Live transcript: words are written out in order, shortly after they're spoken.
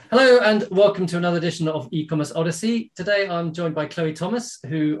Hello and welcome to another edition of E-commerce Odyssey. Today I'm joined by Chloe Thomas,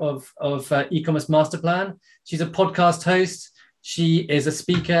 who of E-commerce Master Plan. She's a podcast host, she is a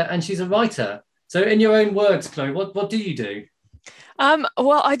speaker, and she's a writer. So, in your own words, Chloe, what do you do?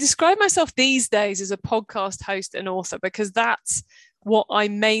 Well, I describe myself these days as a podcast host and author because that's what I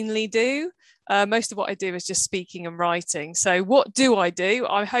mainly do. Most of what I do is just speaking and writing. So what do?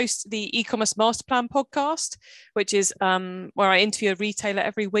 I host the E-commerce Master Plan podcast, which is where I interview a retailer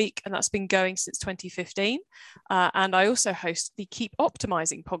every week, and that's been going since 2015. And I also host the Keep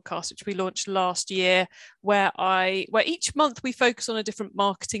Optimizing podcast, which we launched last year, where each month we focus on a different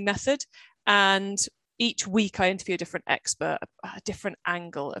marketing method, and each week I interview a different expert, a different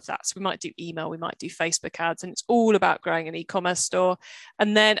angle of that. So we might do email, we might do Facebook ads, and it's all about growing an e-commerce store.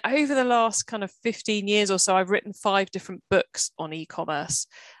 And then over the last kind of 15 years or so, I've written 5 different books on e-commerce.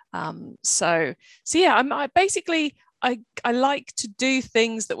 So yeah, I like to do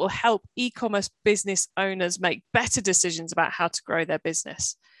things that will help e-commerce business owners make better decisions about how to grow their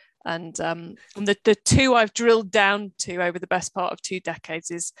business. And the two I've drilled down to over the best part of 2 decades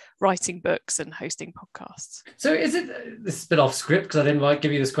is writing books and hosting podcasts. So this is a bit off script because I didn't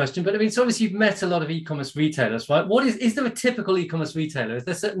give you this question, but I mean, so obviously you've met a lot of e-commerce retailers, right? Is there a typical e-commerce retailer? Is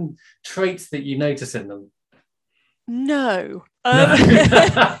there certain traits that you notice in them? No. Okay.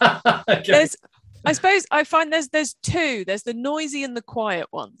 I suppose I find there's 2. There's the noisy and the quiet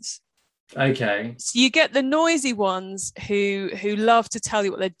ones. Okay. So you get the noisy ones who love to tell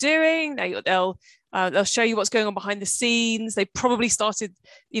you what they're doing. They'll show you what's going on behind the scenes. They probably started,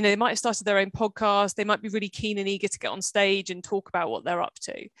 they might have started their own podcast. They might be really keen and eager to get on stage and talk about what they're up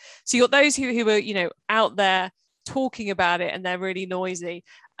to. So you got those who are, out there talking about it, and they're really noisy.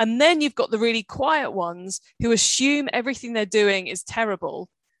 And then you've got the really quiet ones who assume everything they're doing is terrible,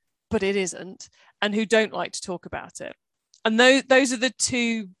 but it isn't, and who don't like to talk about it. And those are the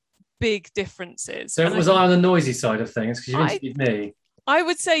 2 big differences. So was I on the noisy side of things? Because you interviewed me. I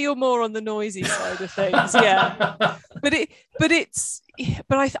would say you're more on the noisy side of things, yeah.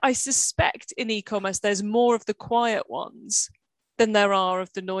 But I suspect in e-commerce there's more of the quiet ones than there are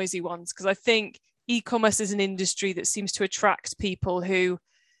of the noisy ones, because I think e-commerce is an industry that seems to attract people who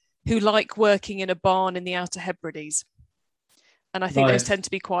like working in a barn in the Outer Hebrides, and I think those tend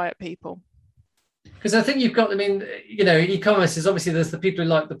to be quiet people. Because I think you've got, e-commerce is obviously there's the people who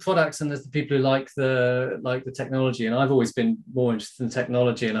like the products and there's the people who like the technology. And I've always been more interested in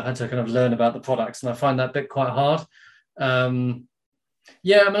technology, and I had to kind of learn about the products, and I find that bit quite hard. I'm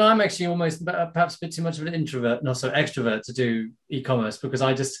actually almost perhaps a bit too much of an introvert, not so extrovert, to do e-commerce, because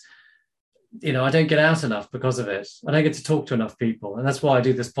I just, I don't get out enough because of it. I don't get to talk to enough people, and that's why I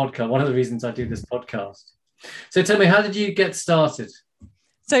do this podcast. One of the reasons I do this podcast. So tell me, how did you get started?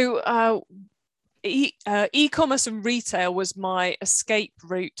 So e-commerce and retail was my escape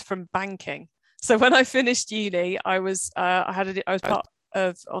route from banking. So when I finished uni, I was part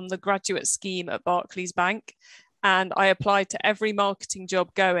of on the graduate scheme at Barclays Bank, and I applied to every marketing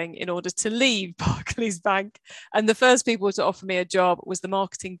job going in order to leave Barclays Bank. And the first people to offer me a job was the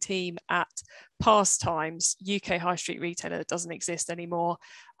marketing team at Pastimes, UK high street retailer that doesn't exist anymore,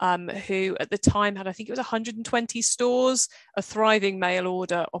 who at the time had, I think it was 120 stores, a thriving mail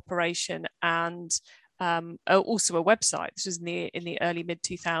order operation, and also a website. This was in the early mid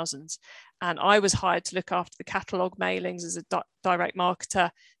 2000s, and I was hired to look after the catalogue mailings as a direct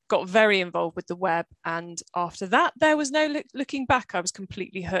marketer. Got very involved with the web, and after that there was no looking back. I was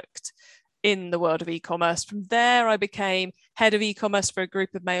completely hooked in the world of e-commerce. From there I became head of e-commerce for a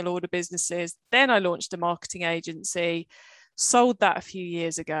group of mail order businesses. Then I launched a marketing agency, sold that a few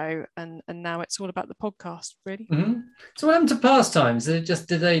years ago, and now it's all about the podcast, really. Mm-hmm. So what happened to Pastimes? Did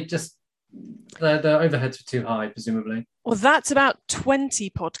they just the overheads were too high, presumably? Well, that's about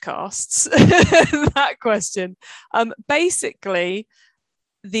 20 podcasts. That question. Basically,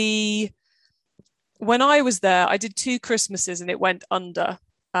 when I was there, I did 2 Christmases and it went under.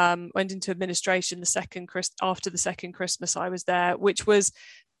 Went into administration after the second Christmas I was there, which was,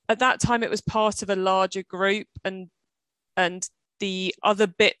 at that time, it was part of a larger group, and the other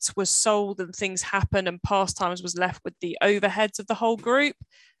bits were sold and things happened, and Pastimes was left with the overheads of the whole group,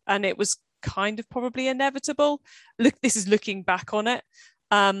 and it was kind of probably inevitable. This is looking back on it.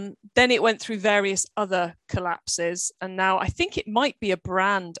 Then it went through various other collapses, and now I think it might be a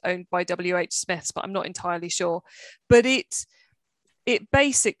brand owned by WH Smiths, but I'm not entirely sure. But it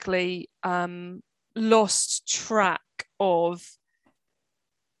basically lost track of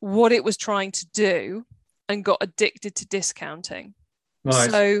what it was trying to do and got addicted to discounting. Right.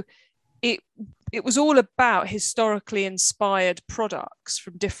 So it was all about historically inspired products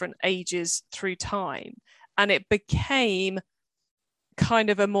from different ages through time, and it became kind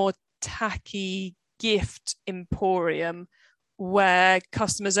of a more tacky gift emporium where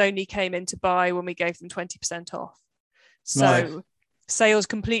customers only came in to buy when we gave them 20% off. So Right. sales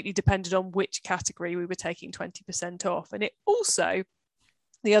completely depended on which category we were taking 20% off. And it also,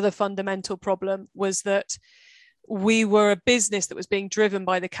 the other fundamental problem was that we were a business that was being driven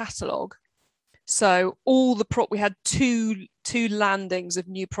by the catalogue. So all the we had two landings of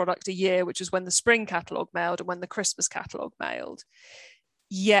new product a year, which was when the spring catalogue mailed and when the Christmas catalogue mailed.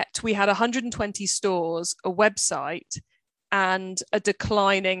 Yet we had 120 stores, a website, and a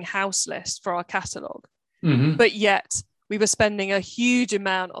declining house list for our catalogue. Mm-hmm. But yet we were spending a huge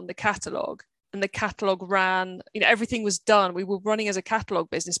amount on the catalogue, and the catalogue ran, everything was done. We were running as a catalogue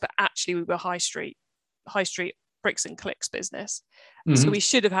business, but actually we were high street bricks and clicks business. Mm-hmm. So we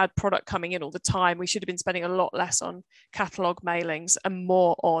should have had product coming in all the time. We should have been spending a lot less on catalogue mailings and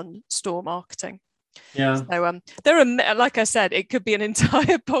more on store marketing. Yeah. So there are, like I said, it could be an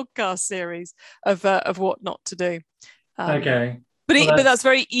entire podcast series of what not to do. Okay. But that's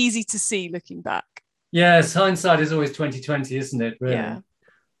very easy to see looking back. Yes, hindsight is always 20/20, isn't it? Really. Yeah.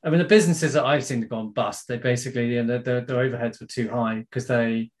 I mean, the businesses that I've seen have gone bust. They basically, their overheads were too high because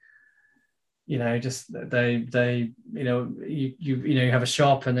they, you have a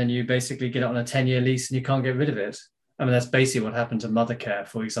shop and then you basically get it on a 10-year lease and you can't get rid of it. I mean, that's basically what happened to Mothercare,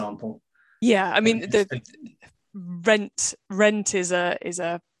 for example. Yeah, I mean, the rent is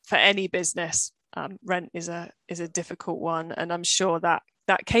a for any business. Rent is a difficult one, and I'm sure that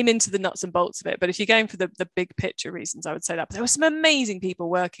came into the nuts and bolts of it. But if you're going for the big picture reasons, I would say that. But there were some amazing people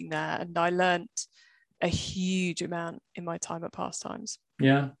working there, and I learnt a huge amount in my time at Pastimes.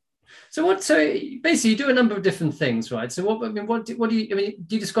 Yeah. So basically you do a number of different things, right? So what do you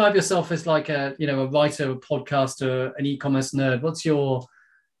do you describe yourself as like a writer, a podcaster, an e-commerce nerd? What's your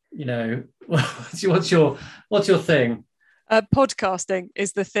what's your thing? Podcasting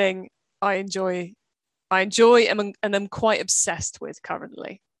is the thing I enjoy and I'm quite obsessed with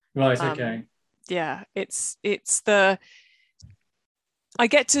currently. Right. Okay. Yeah, it's the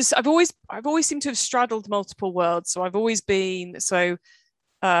I've always seemed to have straddled multiple worlds. So I've always been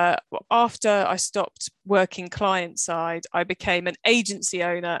after I stopped working client side, I became an agency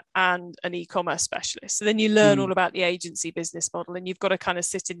owner and an e-commerce specialist. So then you learn all about the agency business model, and you've got to kind of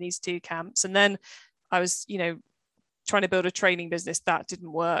sit in these two camps. And then I was, trying to build a training business that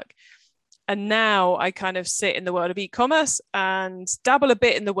didn't work. And now I kind of sit in the world of e-commerce and dabble a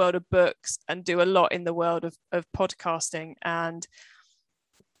bit in the world of books and do a lot in the world of podcasting. And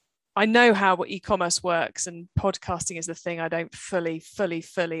I know how e-commerce works, and podcasting is the thing I don't fully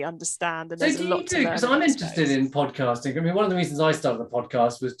understand. And so there's a lot to learn. Because I'm interested in podcasting. I mean, one of the reasons I started the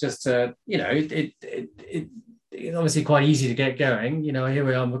podcast was just it obviously quite easy to get going. Here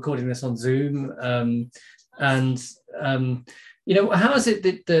we are, I'm recording this on Zoom, how is it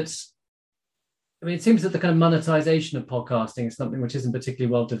that I mean, it seems that the kind of monetization of podcasting is something which isn't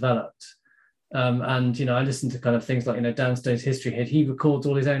particularly well developed. I listen to kind of things like, Downstone's History Hit. He records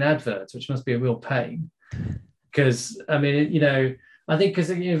all his own adverts, which must be a real pain. Because, I mean, I think because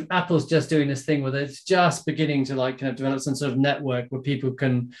Apple's just doing this thing where it's just beginning to like kind of develop some sort of network where people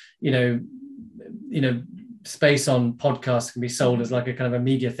can, space on podcasts can be sold as like a kind of a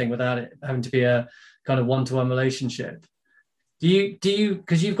media thing without it having to be a kind of one-to-one relationship. Do you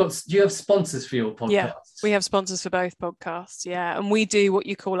have sponsors for your podcasts? Yeah, we have sponsors for both podcasts. Yeah. And we do what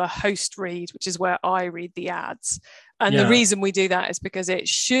you call a host read, which is where I read the ads. And the reason we do that is because it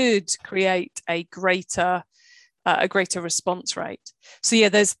should create a greater response rate. So yeah,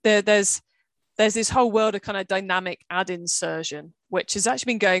 there's this whole world of kind of dynamic ad insertion, which has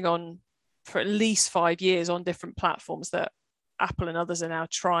actually been going on for at least 5 years on different platforms that Apple and others are now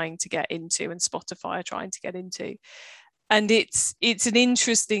trying to get into, and Spotify are trying to get into. And it's an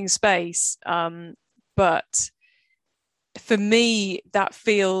interesting space, but for me, that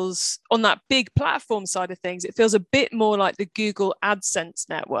feels, on that big platform side of things, it feels a bit more like the Google AdSense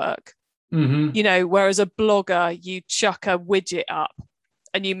network. Mm-hmm. Whereas a blogger, you chuck a widget up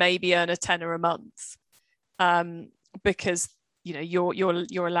and you maybe earn a tenner a month, because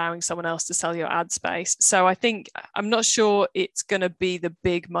you're allowing someone else to sell your ad space. So I'm not sure it's going to be the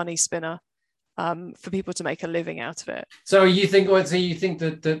big money spinner for people to make a living out of it. So you think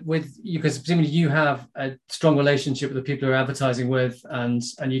that with you, because presumably you have a strong relationship with the people you're advertising with, and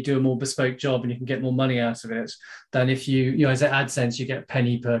you do a more bespoke job and you can get more money out of it than if you as an AdSense, you get a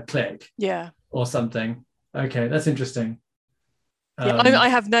penny per click. Yeah. Or something. Okay, that's interesting. Yeah, I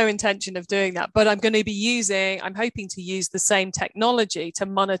have no intention of doing that, but I'm hoping to use the same technology to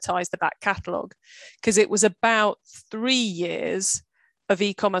monetize the back catalogue, because it was about 3 years of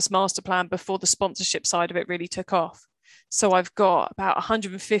e-commerce master plan before the sponsorship side of it really took off. So I've got about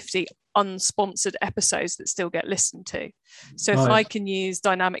 150 unsponsored episodes that still get listened to. So if I can use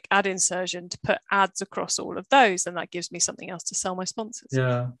dynamic ad insertion to put ads across all of those, then that gives me something else to sell my sponsors.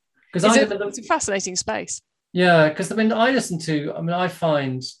 Yeah. Because it's a fascinating space. Yeah, because I mean, I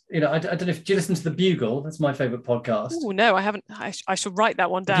find, I don't know if, do you listen to The Bugle? That's my favorite podcast. Oh, no, I haven't. I should write that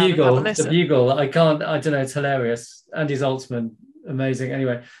one down and have a listen. The Bugle, I don't know, it's hilarious. Andy Zaltzman, amazing.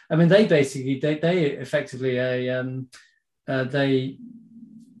 Anyway, I mean, they effectively,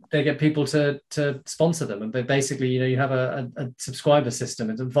 they get people to sponsor them. And they basically, you have a subscriber system.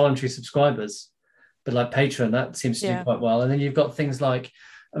 It's voluntary subscribers, but like Patreon, that seems to do quite well. And then you've got things like,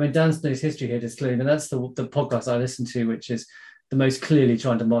 I mean, Dan Snow's History Hit is clearly, and that's the podcast I listen to, which is the most clearly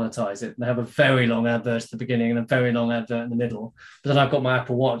trying to monetize it. And they have a very long advert at the beginning and a very long advert in the middle. But then I've got my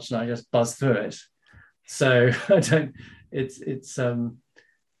Apple Watch and I just buzz through it. So that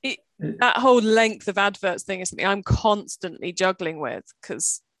whole length of adverts thing is something I'm constantly juggling with,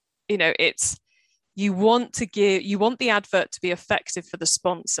 because, you want the advert to be effective for the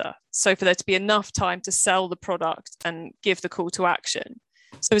sponsor. So for there to be enough time to sell the product and give the call to action.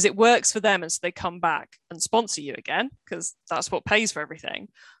 So as it works for them, and so they come back and sponsor you again, because that's what pays for everything.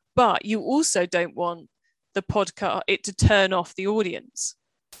 But you also don't want the podcast, it to turn off the audience.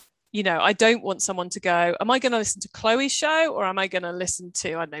 I don't want someone to go, am I going to listen to Chloe's show or am I going to listen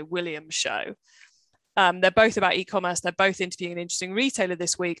to, I don't know, William's show? They're both about e-commerce. They're both interviewing an interesting retailer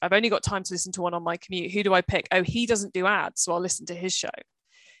this week. I've only got time to listen to one on my commute. Who do I pick? Oh, he doesn't do ads, so I'll listen to his show.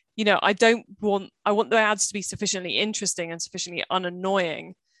 I want the ads to be sufficiently interesting and sufficiently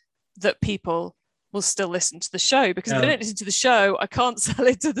unannoying that people will still listen to the show, because if they don't listen to the show, I can't sell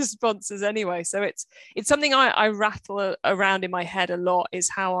it to the sponsors anyway. So it's something I rattle around in my head a lot, is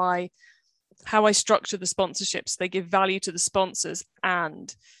how I structure the sponsorships. They give value to the sponsors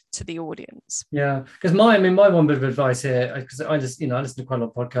and to the audience. Yeah, because my one bit of advice here, because I listen to quite a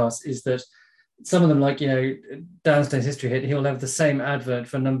lot of podcasts, is that some of them, like, Dan Snow's History Hit, he'll have the same advert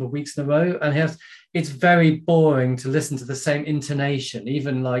for a number of weeks in a row, and it's very boring to listen to the same intonation,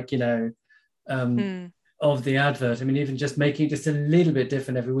 even like, of the advert. I mean, even just making it just a little bit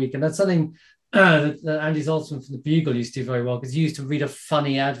different every week. And that's something that Andy Zaltzman from The Bugle used to do very well, because he used to read a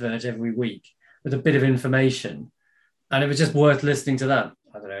funny advert every week with a bit of information. And it was just worth listening to that.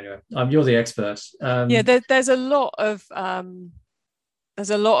 I don't know, anyway. You're the expert. There's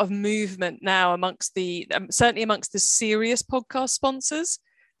a lot of movement now amongst certainly amongst the serious podcast sponsors.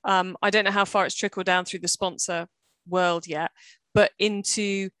 I don't know how far it's trickled down through the sponsor world yet, but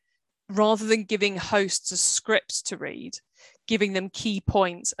into, rather than giving hosts a script to read, giving them key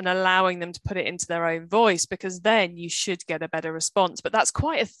points and allowing them to put it into their own voice, because then you should get a better response. But that's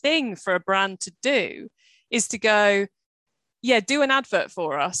quite a thing for a brand to do, is to go, do an advert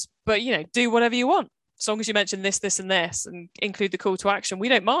for us, but do whatever you want, as long as you mention this, this, and this, and include the call to action. We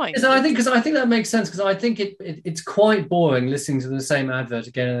don't mind. So I think that makes sense, because I think it's quite boring listening to the same advert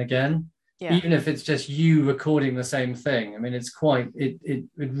again and again. Yeah. Even if it's just you recording the same thing. I mean, it's it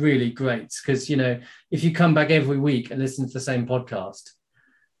really great, because if you come back every week and listen to the same podcast,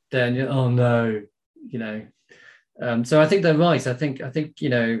 then so I think they're right. I think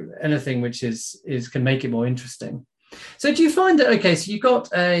anything which is can make it more interesting. So do you find that, so you've got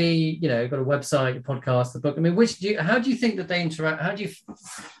got a website, a podcast, the book. I mean, how do you think that they interact? How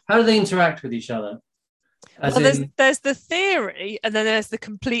do they interact with each other? There's the theory, and then there's the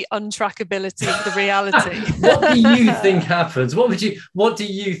complete untrackability of the reality. What do you think happens? What do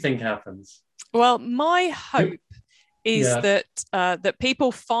you think happens? Well, my hope is that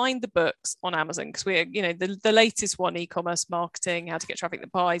people find the books on Amazon, because we're the latest one, e-commerce marketing, how to get traffic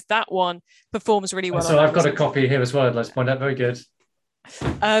that buys, that one performs really well. So I've got a copy here as well. I'd like to point out, very good.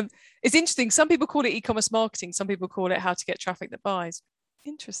 It's interesting. Some people call it e-commerce marketing. Some people call it how to get traffic that buys.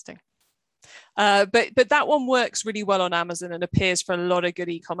 Interesting. But that one works really well on Amazon and appears for a lot of good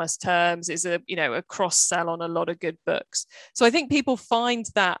e-commerce terms, is a cross sell on a lot of good books. So I think people find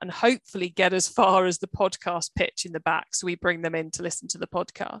that and hopefully get as far as the podcast pitch in the back, so we bring them in to listen to the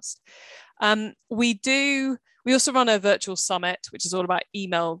podcast. We also run a virtual summit, which is all about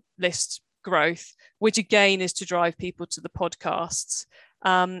email list growth, which again is to drive people to the podcasts.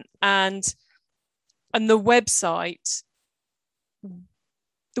 And the website.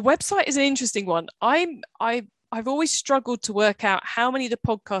 The website is an interesting one. I've always struggled to work out how many of the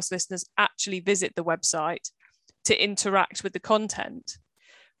podcast listeners actually visit the website to interact with the content,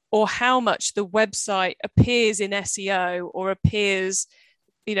 or how much the website appears in SEO or appears,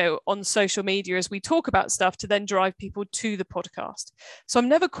 on social media as we talk about stuff to then drive people to the podcast. So I'm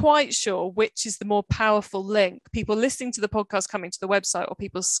never quite sure which is the more powerful link, people listening to the podcast coming to the website, or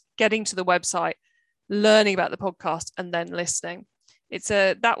people getting to the website, learning about the podcast, and then listening. It's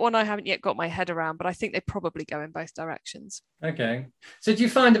that one I haven't yet got my head around, but I think they probably go in both directions. Okay. So do you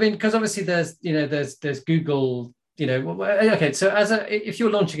find, I mean, because obviously there's Google, okay. So if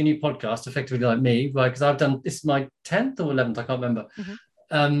you're launching a new podcast, effectively like me, right? Because I've done, this is my 10th or 11th, I can't remember.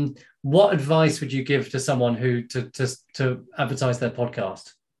 Mm-hmm. What advice would you give to someone who to advertise their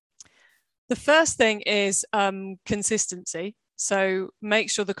podcast? The first thing is consistency. So make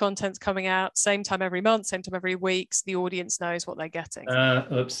sure the content's coming out same time every month, same time every week, so the audience knows what they're getting.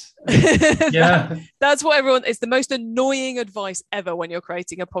 Oops. Yeah. That's what everyone, it's the most annoying advice ever when you're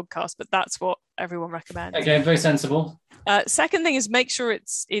creating a podcast, but that's what everyone recommends. Okay, very sensible. Second thing is make sure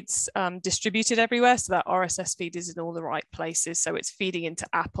it's distributed everywhere, so that RSS feed is in all the right places. So it's feeding into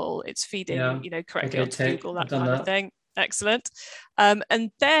Apple, it's feeding, correctly onto Google, that kind of thing. Excellent.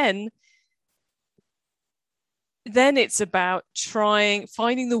 And then it's about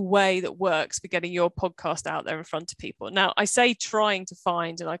finding the way that works for getting your podcast out there in front of people. Now, I say trying to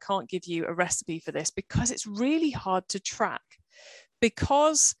find, and I can't give you a recipe for this because it's really hard to track.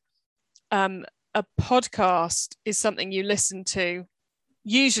 Because a podcast is something you listen to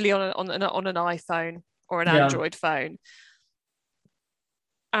usually on an iPhone or an Android phone.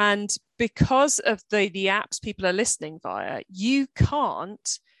 And because of the apps people are listening via, you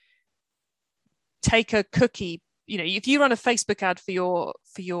can't take a cookie. If you run a Facebook ad for your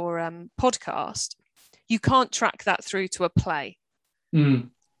podcast, you can't track that through to a play.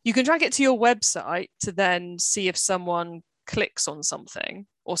 You can track it to your website to then see if someone clicks on something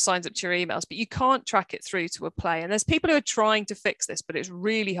or signs up to your emails, but you can't track it through to a play. And there's people who are trying to fix this, but it's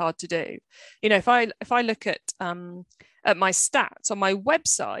really hard to do. If I look at my stats on my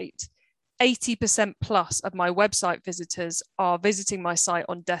website, 80% plus of my website visitors are visiting my site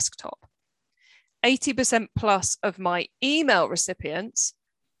on desktop. 80% plus of my email recipients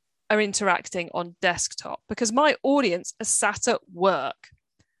are interacting on desktop, because my audience are sat at work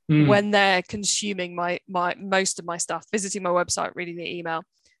when they're consuming my most of my stuff, visiting my website, reading the email.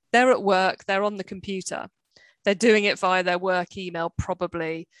 They're at work, they're on the computer, they're doing it via their work email,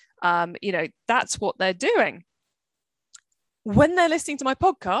 probably. That's what they're doing. When they're listening to my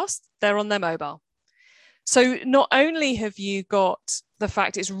podcast, they're on their mobile. So not only have you got the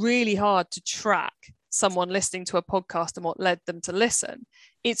fact it's really hard to track someone listening to a podcast and what led them to listen,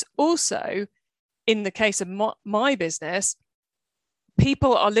 it's also, in the case of my business,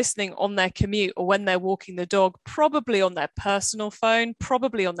 people are listening on their commute or when they're walking the dog, probably on their personal phone,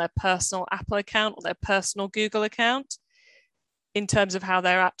 probably on their personal Apple account or their personal Google account, in terms of how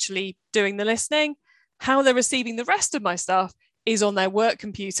they're actually doing the listening. How they're receiving the rest of my stuff is on their work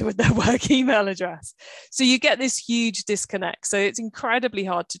computer with their work email address. So you get this huge disconnect. So it's incredibly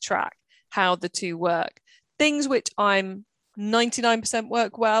hard to track how the two work. Things which I'm 99%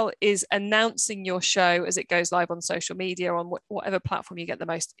 work well is announcing your show as it goes live on social media, on whatever platform you get the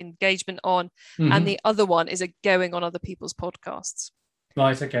most engagement on. Mm-hmm. And the other one is going on other people's podcasts.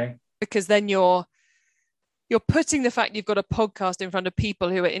 Right, okay. Because then you're putting the fact you've got a podcast in front of people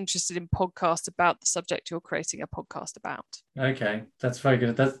who are interested in podcasts about the subject you're creating a podcast about. Okay, that's very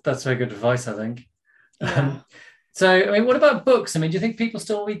good. That's very good advice, I think. Yeah. So, I mean, what about books? I mean, do you think people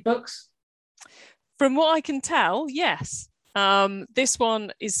still read books? From what I can tell, yes. This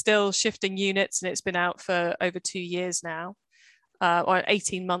one is still shifting units, and it's been out for over 2 years now, or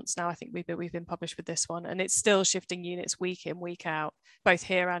 18 months now. I think we've been published with this one, and it's still shifting units week in, week out, both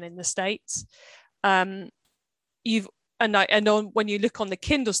here and in the States. When you look on the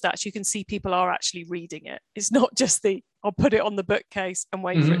Kindle stats, you can see people are actually reading it. It's not just I'll put it on the bookcase and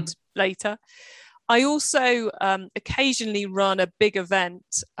wait for it later. I also occasionally run a big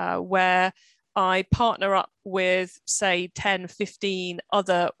event where I partner up with, say, 10, 15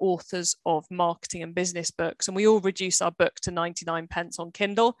 other authors of marketing and business books, and we all reduce our book to 99 pence on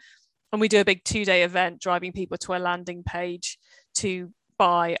Kindle. And we do a big 2-day event, driving people to a landing page to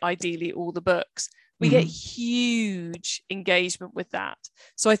buy, ideally, all the books. We get huge engagement with that.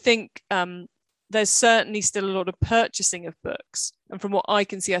 So I think there's certainly still a lot of purchasing of books. And from what I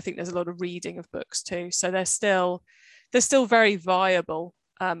can see, I think there's a lot of reading of books too. So they're still very viable.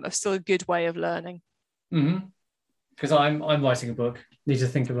 Still a good way of learning. Because I'm writing a book. Need to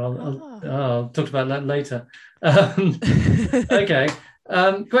think about. I'll talk about that later. Okay,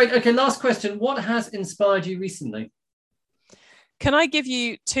 great. Okay, last question. What has inspired you recently? Can I give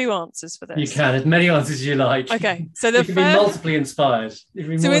you 2 answers for this? You can, as many answers as you like. Okay, so you can be multiply inspired. You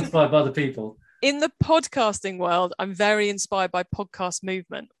can be more inspired by other people. In the podcasting world, I'm very inspired by Podcast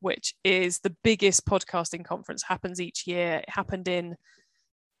Movement, which is the biggest podcasting conference. Happens each year. It happened in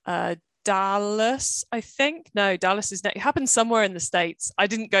Dallas, I think. No, Dallas is next. It happened somewhere in the States. I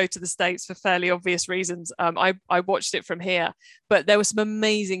didn't go to the States for fairly obvious reasons. I watched it from here, but there were some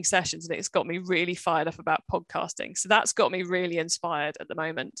amazing sessions and it's got me really fired up about podcasting. So that's got me really inspired at the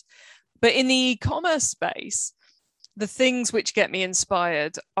moment. But in the e-commerce space, the things which get me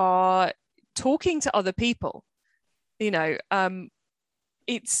inspired are talking to other people. It's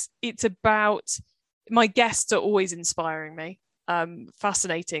about, my guests are always inspiring me.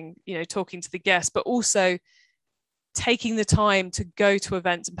 Fascinating, talking to the guests, but also taking the time to go to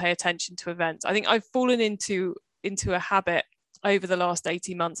events and pay attention to events. I think I've fallen into a habit over the last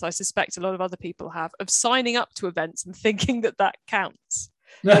 18 months, I suspect a lot of other people have, of signing up to events and thinking that counts.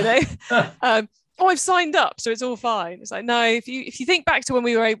 I've signed up, so it's all fine. It's like, no, if you think back to when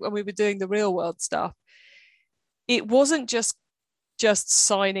we were doing the real world stuff, it wasn't just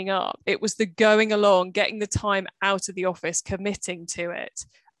signing up. It was the going along, getting the time out of the office, committing to it.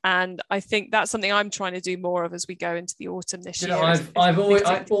 And I think that's something I'm trying to do more of as we go into the autumn this year. I've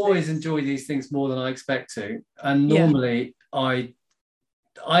always enjoyed these things more than I expect to. And normally I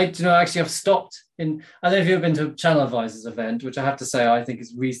actually I've stopped in, I don't know if you've ever been to a Channel Advisors event, which I have to say I think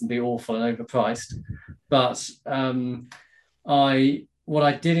is reasonably awful and overpriced. But what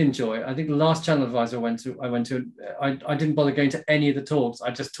I did enjoy, I think the last Channel Advisor I went to, I didn't bother going to any of the talks.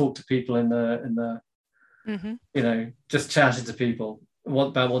 I just talked to people in the just chatted to people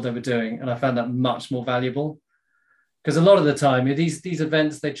about what they were doing, and I found that much more valuable. Because a lot of the time, these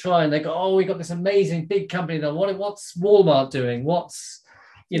events, they try and they go, oh, we got this amazing big company. What's Walmart doing? What's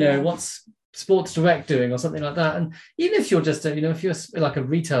Sports Direct doing, or something like that? And even if you're just if you're like a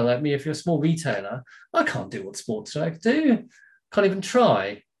retailer like me, if you're a small retailer, I can't do what Sports Direct do. Can't even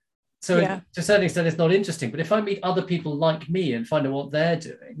try. So to a certain extent, it's not interesting. But if I meet other people like me and find out what they're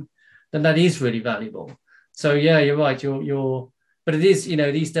doing, then that is really valuable. So yeah, you're right. But it is,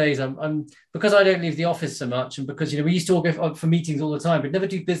 these days I'm because I don't leave the office so much, and because we used to all go for meetings all the time, but never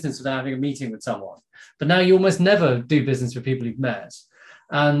do business without having a meeting with someone. But now you almost never do business with people you've met,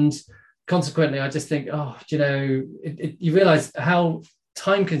 and consequently, I just think, you realize how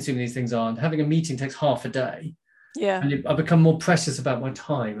time-consuming these things are, and having a meeting takes half a day. Yeah, and I become more precious about my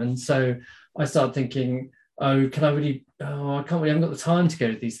time, and so I start thinking, I can't really, I haven't got the time to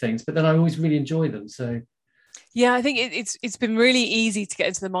go to these things, but then I always really enjoy them. So. Yeah, I think it's been really easy to get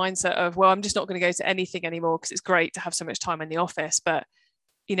into the mindset of, well, I'm just not going to go to anything anymore because it's great to have so much time in the office. But,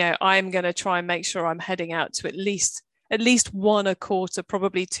 I'm going to try and make sure I'm heading out to at least one a quarter,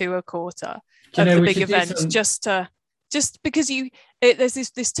 probably two a quarter of the big events, just because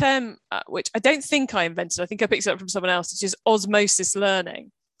there's this term, which I don't think I invented. I think I picked it up from someone else, which is osmosis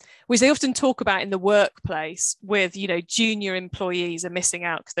learning, which they often talk about in the workplace with, junior employees are missing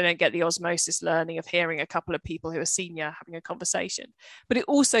out because they don't get the osmosis learning of hearing a couple of people who are senior having a conversation. But it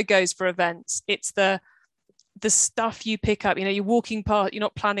also goes for events. It's the stuff you pick up, you're walking past, you're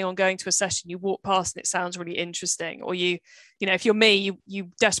not planning on going to a session, you walk past and it sounds really interesting. Or if you're me, you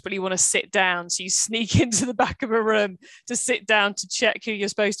desperately want to sit down. So you sneak into the back of a room to sit down to check who you're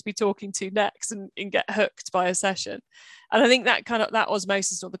supposed to be talking to next and get hooked by a session. And I think that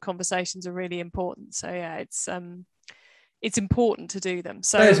osmosis or the conversations are really important. So yeah, it's important to do them.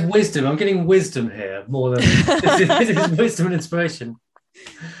 So there's wisdom. I'm getting wisdom here more than this is wisdom and inspiration.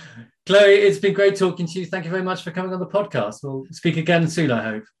 Chloe, it's been great talking to you. Thank you very much for coming on the podcast. We'll speak again soon, I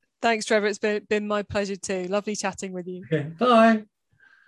hope. Thanks, Trevor. It's been my pleasure too. Lovely chatting with you. Okay, bye.